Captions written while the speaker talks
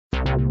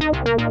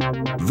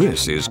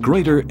This is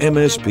Greater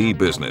MSP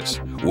Business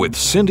with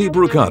Cindy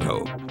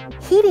Brucato.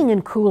 Heating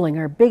and cooling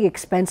are big,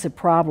 expensive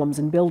problems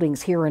in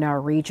buildings here in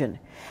our region.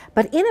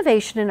 But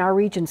innovation in our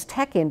region's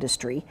tech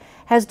industry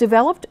has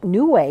developed a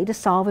new way to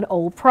solve an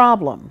old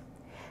problem.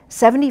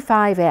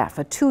 75F,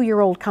 a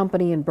 2-year-old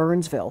company in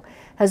Burnsville,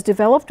 has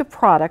developed a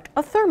product,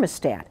 a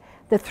thermostat,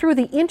 that through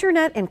the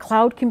internet and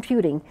cloud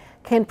computing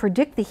can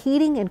predict the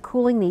heating and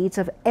cooling needs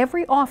of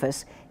every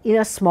office in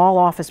a small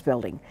office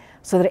building,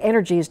 so that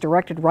energy is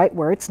directed right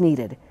where it's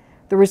needed.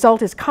 The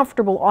result is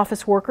comfortable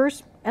office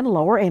workers and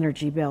lower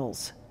energy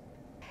bills.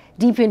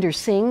 Deepinder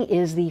Singh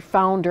is the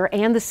founder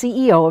and the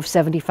CEO of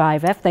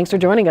 75F. Thanks for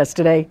joining us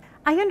today.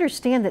 I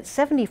understand that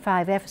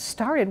 75F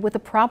started with a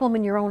problem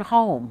in your own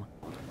home.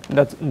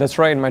 That's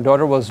right. My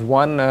daughter was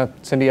one,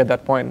 Cindy, at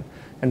that point,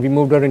 and we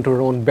moved her into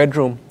her own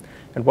bedroom.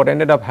 And what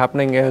ended up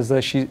happening is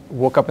she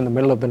woke up in the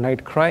middle of the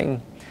night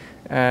crying,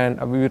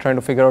 and we were trying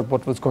to figure out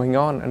what was going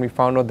on, and we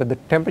found out that the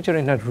temperature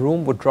in her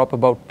room would drop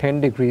about 10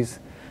 degrees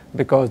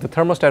because the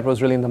thermostat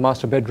was really in the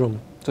master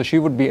bedroom. So she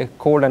would be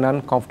cold and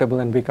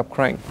uncomfortable and wake up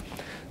crying.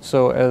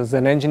 So as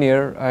an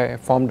engineer, I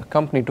formed a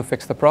company to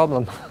fix the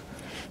problem.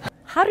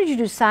 How did you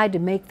decide to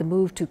make the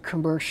move to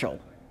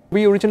commercial?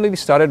 We originally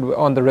started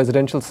on the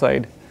residential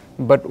side,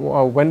 but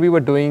when we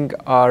were doing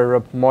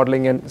our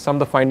modeling, and some of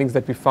the findings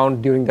that we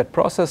found during that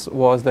process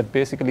was that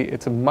basically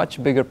it's a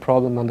much bigger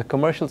problem on the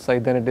commercial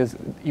side than it is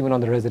even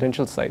on the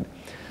residential side.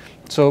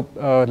 So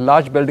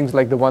large buildings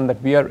like the one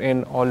that we are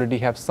in already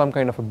have some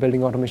kind of a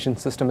building automation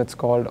system, it's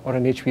called, or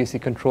an HVAC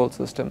control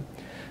system.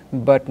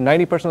 But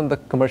 90% of the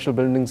commercial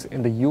buildings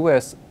in the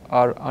US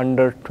are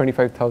under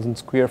 25,000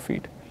 square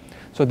feet.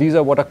 So these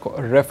are what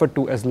are referred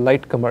to as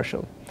light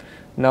commercial.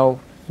 Now,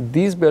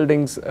 these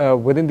buildings,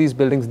 within these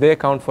buildings, they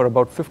account for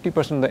about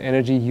 50% of the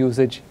energy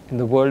usage in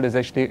the world is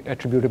actually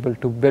attributable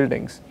to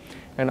buildings.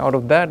 And out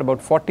of that, about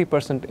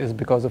 40% is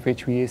because of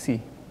HVAC.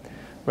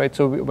 Right?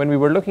 So when we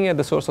were looking at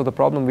the source of the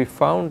problem, we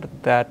found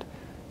that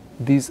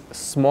these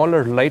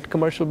smaller light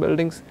commercial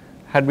buildings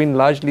had been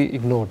largely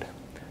ignored.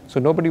 So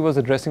nobody was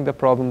addressing the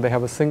problem. They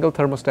have a single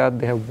thermostat,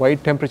 they have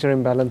wide temperature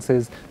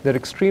imbalances, they're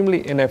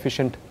extremely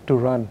inefficient to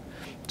run.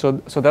 So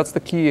that's the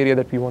key area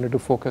that we wanted to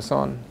focus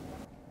on.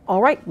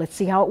 All right, let's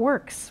see how it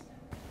works.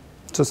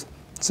 So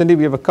Cindy,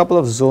 we have a couple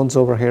of zones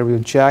over here. We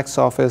have Jack's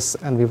office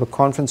and we have a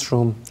conference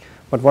room.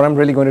 But what I'm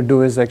really going to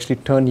do is actually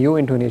turn you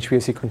into an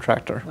HVAC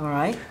contractor. All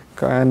right.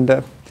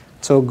 And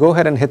so go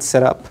ahead and hit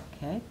setup.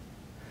 Okay.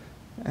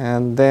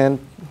 And then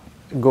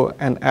go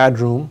and add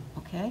room.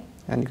 Okay.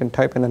 And you can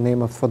type in the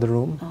name for the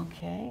room.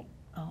 Okay,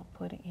 I'll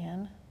put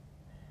in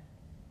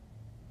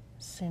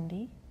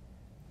Cindy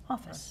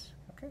office.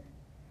 Okay.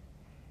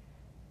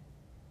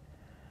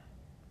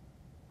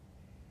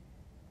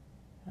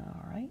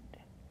 All right.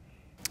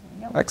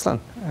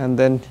 Excellent. And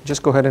then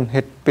just go ahead and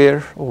hit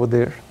pair over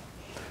there.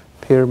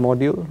 Pair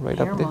module right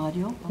up there. Pair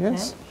module, okay.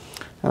 Yes.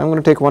 And I'm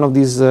going to take one of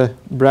these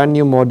brand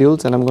new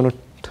modules and I'm going to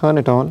turn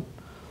it on.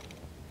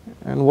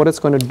 And what it's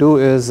going to do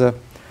is,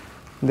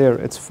 there,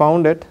 it's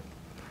found it.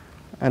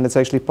 And it's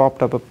actually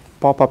popped up a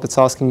pop-up. It's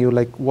asking you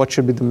like what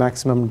should be the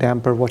maximum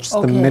damper, what's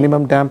the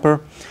minimum damper,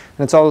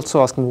 and it's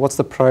also asking what's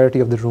the priority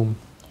of the room.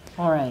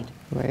 All right.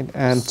 Right,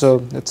 and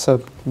so it's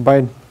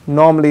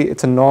normally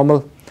it's a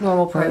normal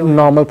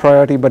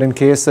priority, but in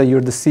case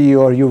you're the CEO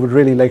or you would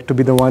really like to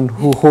be the one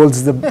who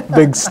holds the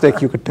big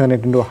stick, you could turn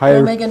it into a higher.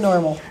 We'll make it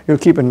normal. You'll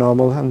keep it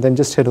normal, and then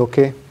just hit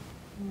OK.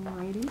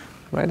 Alrighty.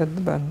 Right at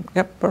the bottom.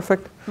 Yep,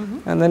 perfect.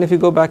 And then if you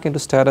go back into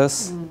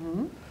status,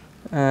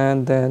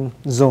 and then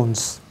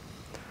zones.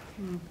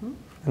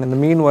 And in the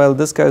meanwhile,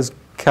 this guy is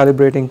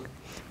calibrating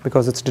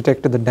because it's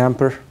detected the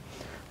damper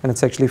and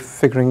it's actually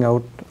figuring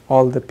out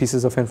all the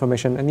pieces of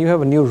information. And you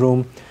have a new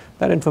room.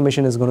 That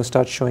information is going to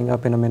start showing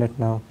up in a minute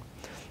now.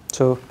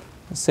 So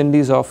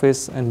Cindy's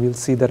office, and we'll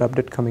see that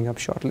update coming up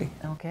shortly.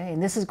 Okay,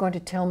 and this is going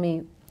to tell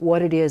me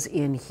what it is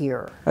in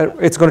here.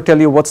 It's going to tell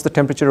you what's the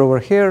temperature over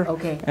here.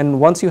 Okay. And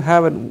once you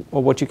have it,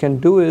 what you can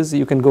do is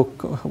you can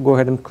go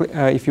ahead and click,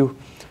 if you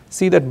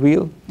see that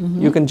wheel,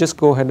 you can just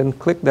go ahead and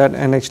click that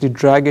and actually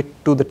drag it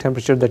to the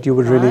temperature that you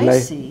would really like. I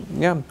see.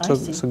 Yeah,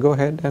 so go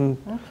ahead and.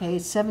 Okay,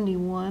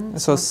 71.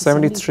 So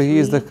 73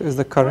 is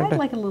the current. I'd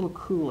like a little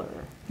cooler.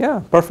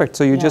 Yeah, perfect.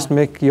 So you just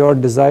make your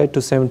desired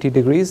to 70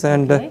 degrees,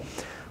 and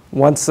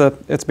once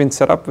it's been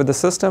set up with the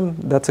system,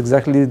 that's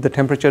exactly the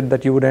temperature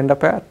that you would end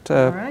up at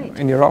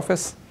in your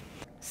office.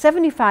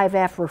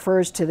 75F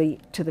refers to the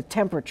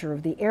temperature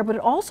of the air, but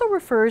it also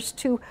refers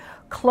to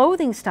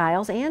clothing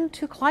styles and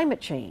to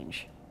climate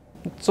change.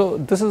 So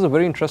this is a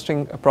very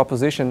interesting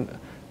proposition.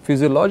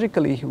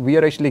 Physiologically, we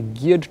are actually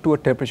geared to a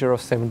temperature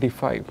of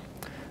 75.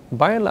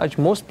 By and large,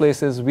 most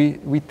places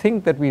we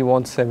think that we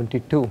want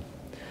 72,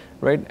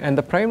 right? And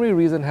the primary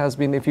reason has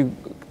been, if you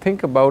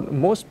think about,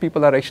 most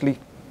people are actually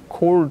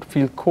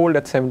feel cold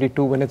at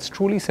 72 when it's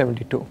truly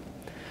 72,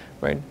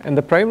 right? And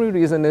the primary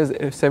reason is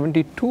if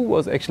 72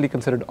 was actually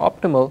considered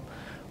optimal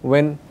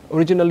when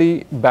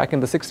originally back in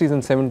the 60s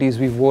and 70s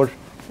we wore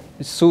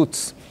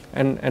suits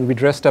and we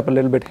dressed up a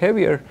little bit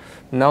heavier.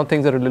 Now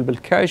things are a little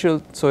bit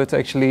casual, so it's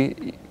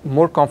actually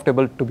more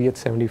comfortable to be at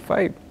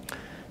 75.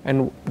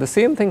 And the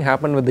same thing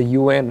happened with the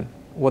UN.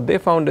 What they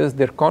found is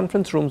their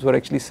conference rooms were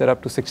actually set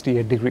up to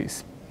 68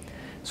 degrees.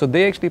 So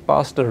they actually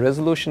passed a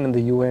resolution in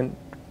the UN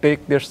to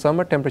take their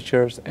summer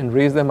temperatures and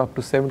raise them up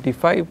to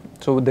 75,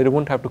 so they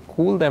won't have to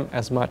cool them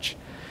as much.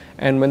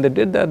 And when they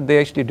did that, they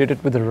actually did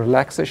it with a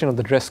relaxation of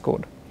the dress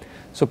code.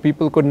 So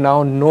people could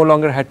now no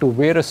longer have to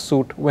wear a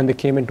suit when they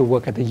came into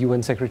work at the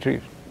UN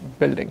Secretary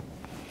building.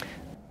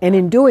 And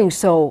in doing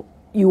so,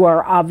 you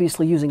are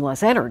obviously using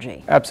less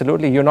energy.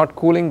 Absolutely. You're not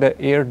cooling the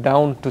air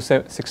down to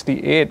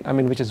 68,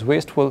 which is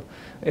wasteful.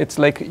 It's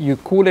like you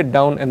cool it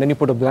down and then you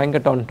put a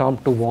blanket on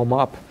top to warm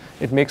up.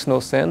 It makes no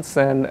sense,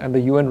 and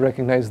the UN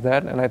recognized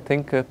that, and I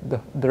think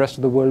the rest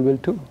of the world will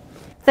too.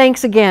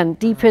 Thanks again,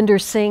 Deepinder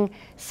Singh,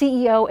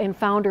 CEO and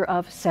founder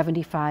of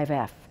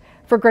 75F.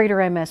 For Greater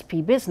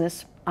MSP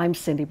Business, I'm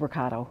Cindy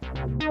Bricado.